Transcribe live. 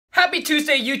Happy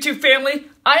Tuesday, YouTube family.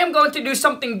 I am going to do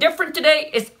something different today.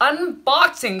 It's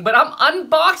unboxing, but I'm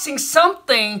unboxing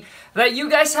something that you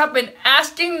guys have been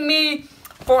asking me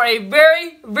for a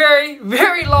very, very,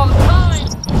 very long time.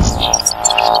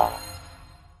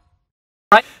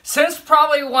 Right? Since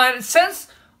probably when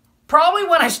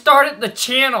I started the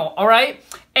channel, all right?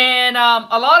 And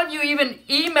a lot of you even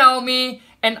email me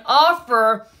and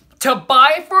offer to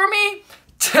buy for me.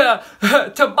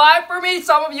 To buy for me.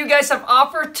 Some of you guys have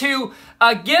offered to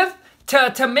give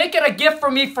to make it a gift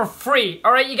for me for free.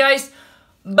 All right, you guys.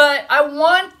 But I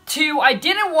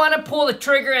didn't want to pull the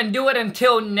trigger and do it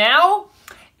until now.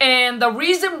 And the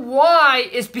reason why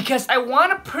is because I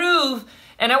want to prove,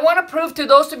 and I want to prove to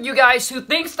those of you guys who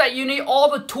thinks that you need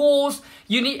all the tools,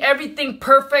 you need everything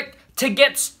perfect to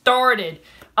get started.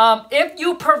 If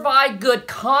you provide good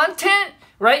content,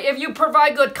 right? If you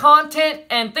provide good content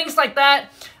and things like that,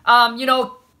 you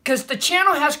know, because the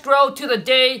channel has grown to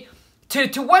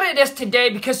what it is today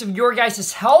because of your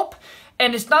guys' help.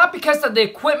 And it's not because of the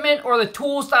equipment or the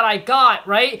tools that I got,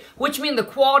 right? Which mean the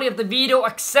quality of the video,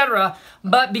 etc.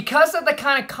 But because of the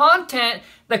kind of content,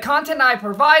 the content I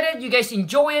provided, you guys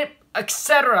enjoy it,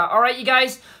 etc. All right, you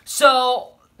guys?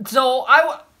 So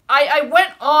I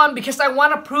went on because I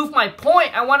want to prove my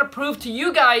point. I want to prove to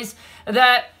you guys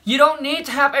that you don't need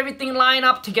to have everything lined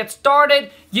up to get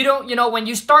started. You don't, you know, when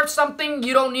you start something,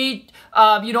 you don't need,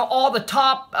 you know, all the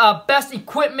top best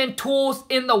equipment tools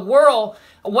in the world.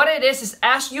 What it is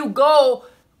as you go,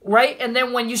 right? And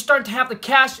then when you start to have the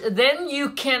cash, then you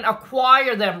can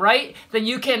acquire them, right? Then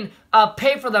you can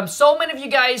pay for them. So many of you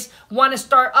guys want to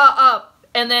start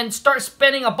and then start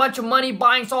spending a bunch of money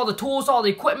buying all the tools, all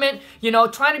the equipment, you know,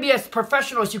 trying to be as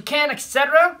professional as you can,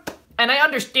 etc. And I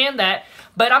understand that,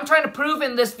 but I'm trying to prove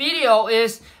in this video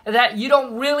is that you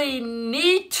don't really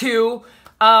need to,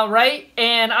 right?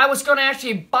 And I was going to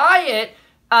actually buy it.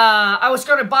 I was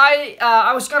going to buy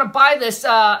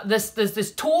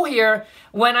this tool here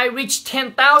when I reached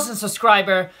 10,000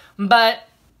 subscribers, but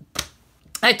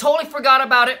I totally forgot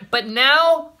about it. But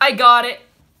now I got it.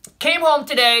 Came home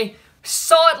today.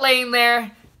 Saw it laying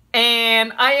there,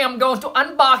 and I am going to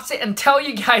unbox it and tell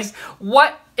you guys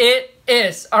what it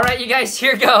is. All right, you guys,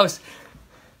 here goes.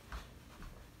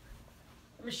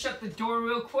 Let me shut the door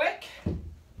real quick.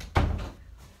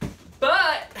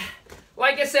 But,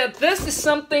 like I said, this is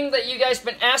something that you guys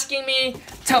been asking me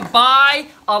to buy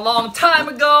a long time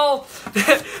ago.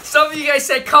 Some of you guys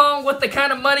said, Khang, with the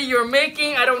kind of money you're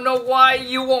making, I don't know why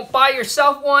you won't buy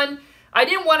yourself one. I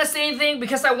didn't want to say anything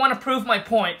because I want to prove my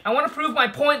point. I want to prove my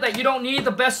point that you don't need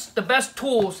the best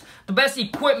tools, the best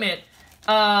equipment,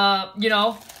 you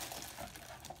know,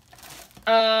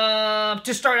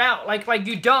 to start out. Like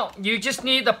you don't. You just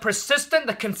need the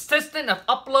consistent of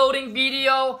uploading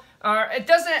video. It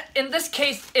doesn't. In this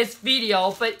case, it's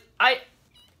video, but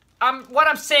what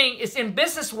I'm saying is in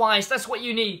business-wise, that's what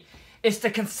you need. It's the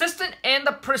consistent and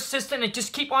the persistent, and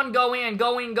just keep on going and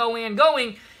going and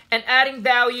going, and adding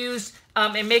values.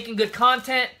 And making good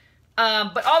content,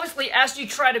 but obviously as you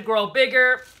try to grow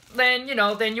bigger, then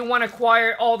you want to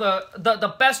acquire all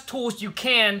the best tools you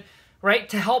can, right,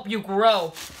 to help you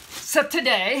grow. So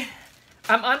today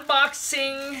I'm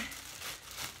unboxing,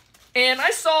 and I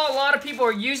saw a lot of people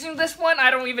are using this one.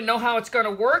 I don't even know how it's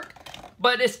gonna work,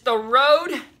 but it's the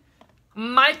Rode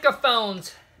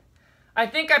microphones. I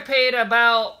think I paid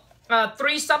about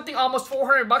 $3-something, almost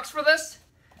 400 bucks for this.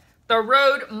 The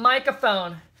Rode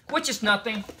microphone. Which is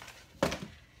nothing,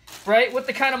 right? With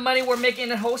the kind of money we're making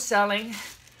in wholesaling.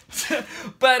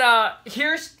 But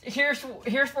here's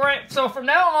for it. So from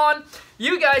now on,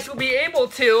 you guys will be able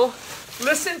to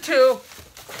listen to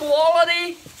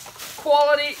quality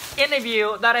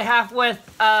interview that I have with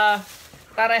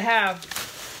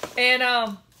and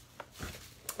I'm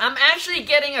actually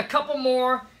getting a couple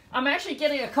more. I'm actually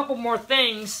getting a couple more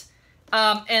things,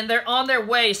 and they're on their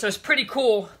way. So it's pretty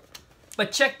cool.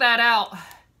 But check that out.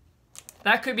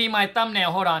 That could be my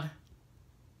thumbnail. Hold on.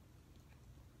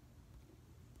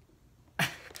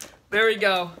 There we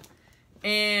go.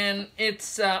 And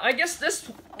it's, I guess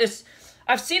this is,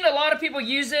 I've seen a lot of people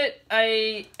use it.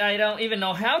 I don't even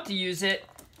know how to use it.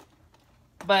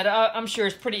 But I'm sure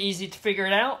it's pretty easy to figure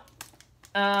it out.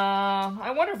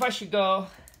 I wonder if I should go.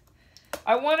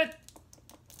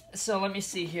 So let me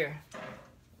see here.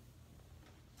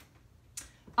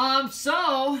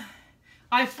 So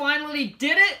I finally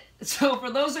did it. So for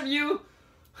those of you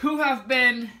who have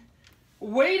been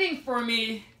waiting for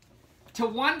me to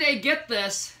one day get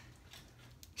this,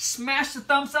 smash the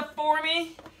thumbs up for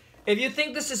me. If you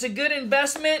think this is a good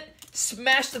investment,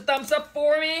 smash the thumbs up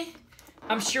for me.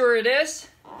 I'm sure it is.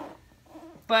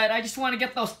 But I just want to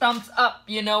get those thumbs up,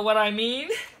 you know what I mean?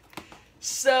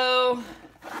 So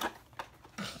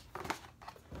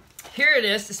here it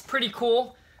is. It's pretty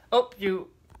cool. Oh,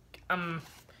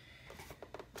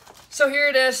 so here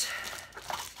it is.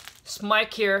 This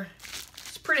mic here.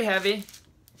 It's pretty heavy.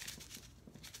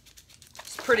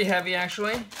 It's pretty heavy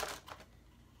actually.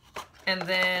 And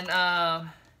then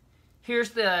here's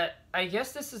the, I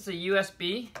guess this is a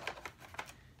USB.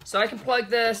 So I can plug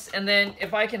this, and then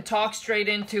if I can talk straight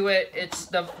into it, it's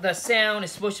the sound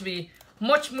is supposed to be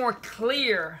much more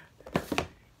clear.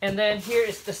 And then here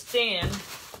is the stand.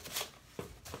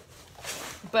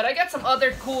 But I got some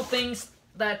other cool things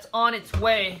that's on its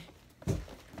way.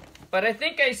 But I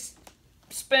think I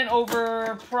spent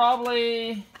over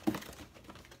probably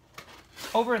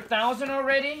over $1,000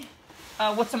 already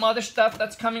with some other stuff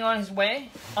that's coming on its way.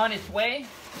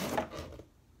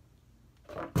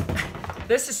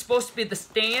 This is supposed to be the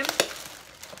stand.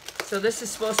 So this is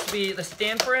supposed to be the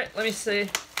stand for it. Let me see.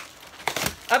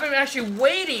 I've been actually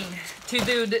waiting to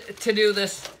do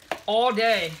this all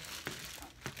day.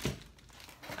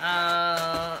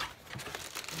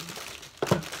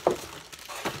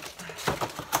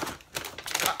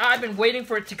 I've been waiting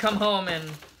for it to come home and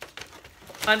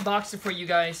unbox it for you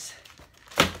guys.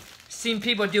 Seen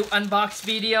people do unbox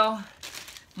video.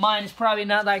 Mine is probably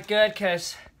not that good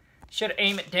because should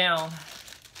aim it down.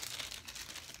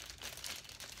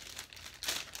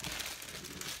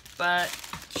 But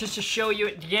just to show you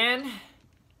it again,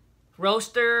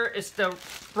 roaster is the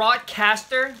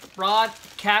broadcaster.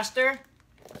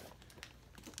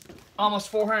 Almost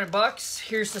 400 bucks.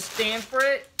 Here's the stand for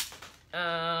it.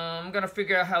 I'm gonna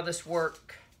figure out how this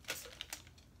works.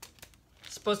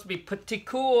 It's supposed to be pretty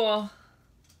cool.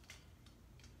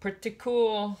 Pretty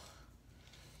cool.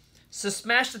 So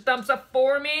smash the thumbs up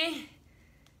for me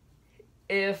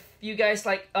if you guys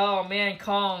like, oh man,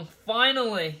 Khang,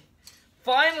 finally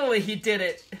he did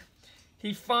it.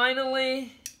 He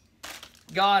finally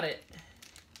got it.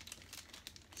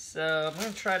 So I'm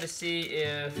gonna try to see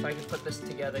if I can put this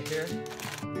together here.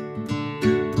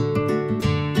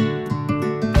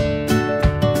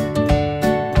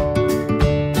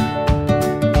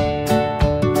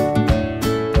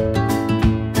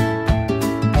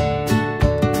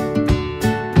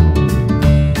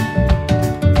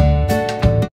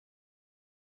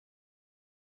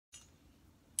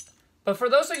 But for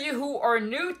those of you who are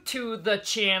new to the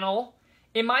channel,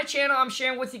 in my channel, I'm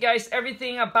sharing with you guys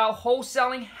everything about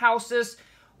wholesaling houses.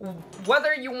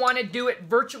 Whether you want to do it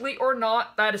virtually or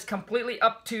not, that is completely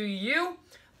up to you.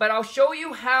 But I'll show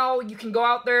you how you can go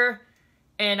out there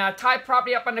and tie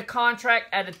property up under contract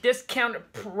at a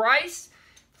discounted price.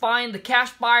 Find the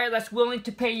cash buyer that's willing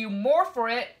to pay you more for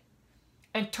it,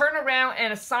 and turn around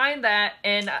and assign that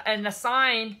and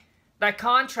assign that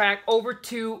contract over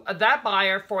to that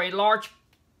buyer for a large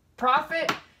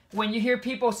profit. When you hear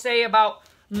people say about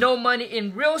no money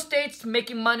in real estate,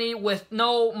 making money with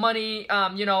no money,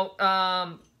 when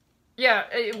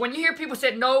you hear people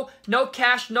say no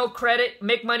cash, no credit,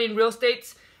 make money in real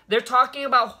estate, they're talking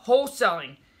about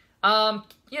wholesaling.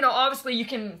 Obviously you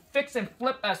can fix and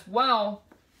flip as well,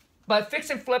 but fix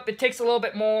and flip, it takes a little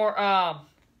bit more,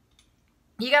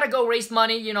 you got to go raise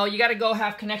money, you got to go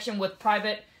have connection with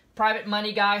private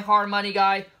money guy, hard money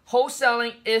guy.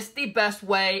 Wholesaling is the best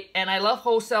way, and I love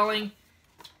wholesaling.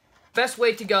 Best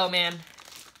way to go, man.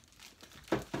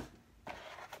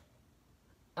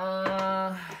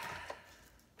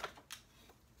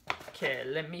 Okay,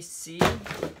 let me see.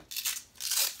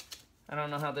 I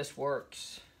don't know how this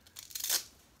works,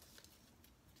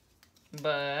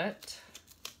 but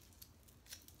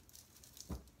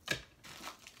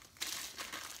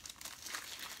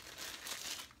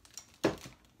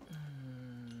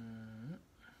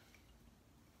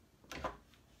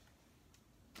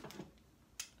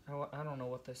I don't know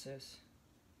what this is.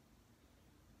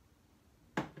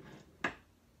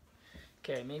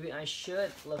 Okay, maybe I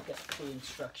should look at the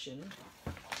instruction.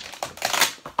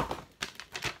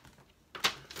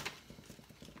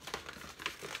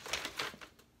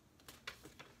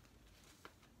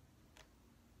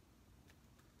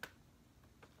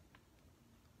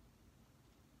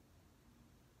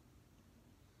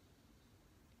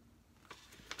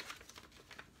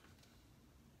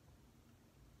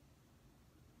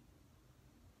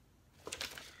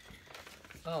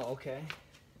 Oh, okay.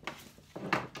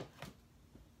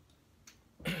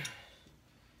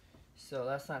 So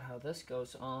that's not how this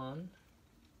goes on.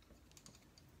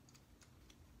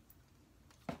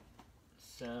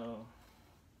 So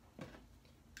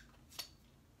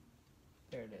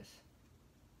there it is.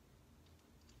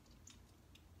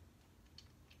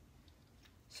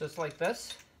 So it's like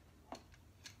this.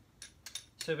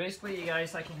 So basically, you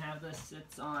guys, I can have this.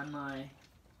 It's on my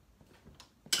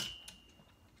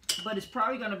but it's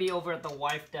probably going to be over at the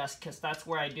wife desk because that's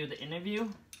where I do the interview.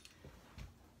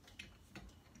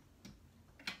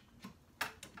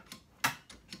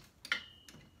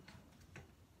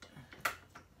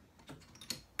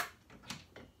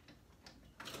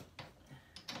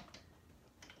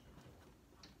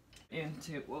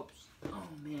 Whoops. Oh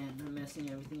man, I'm messing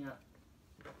everything up.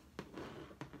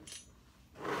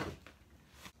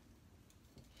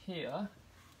 Here.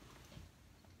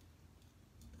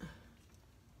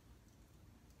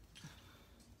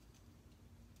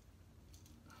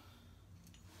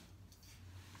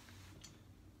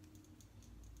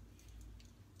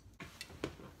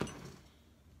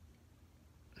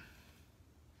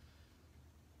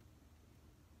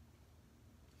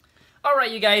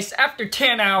 Alright you guys, after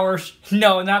 10 hours,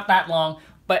 no, not that long,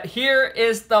 but here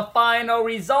is the final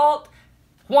result.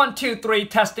 1, 2, 3,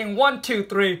 testing, 1, 2,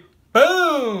 3,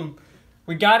 boom!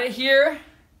 We got it here.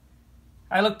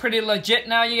 I look pretty legit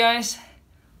now, you guys.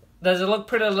 Does it look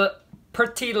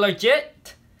pretty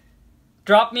legit?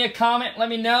 Drop me a comment, let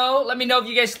me know. Let me know if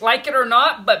you guys like it or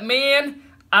not, but man,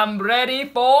 I'm ready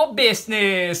for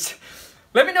business.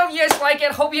 Let me know if you guys like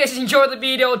it. Hope you guys enjoyed the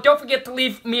video. Don't forget to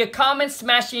leave me a comment,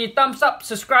 smash me a thumbs up,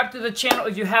 subscribe to the channel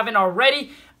if you haven't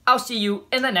already. I'll see you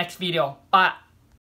in the next video. Bye.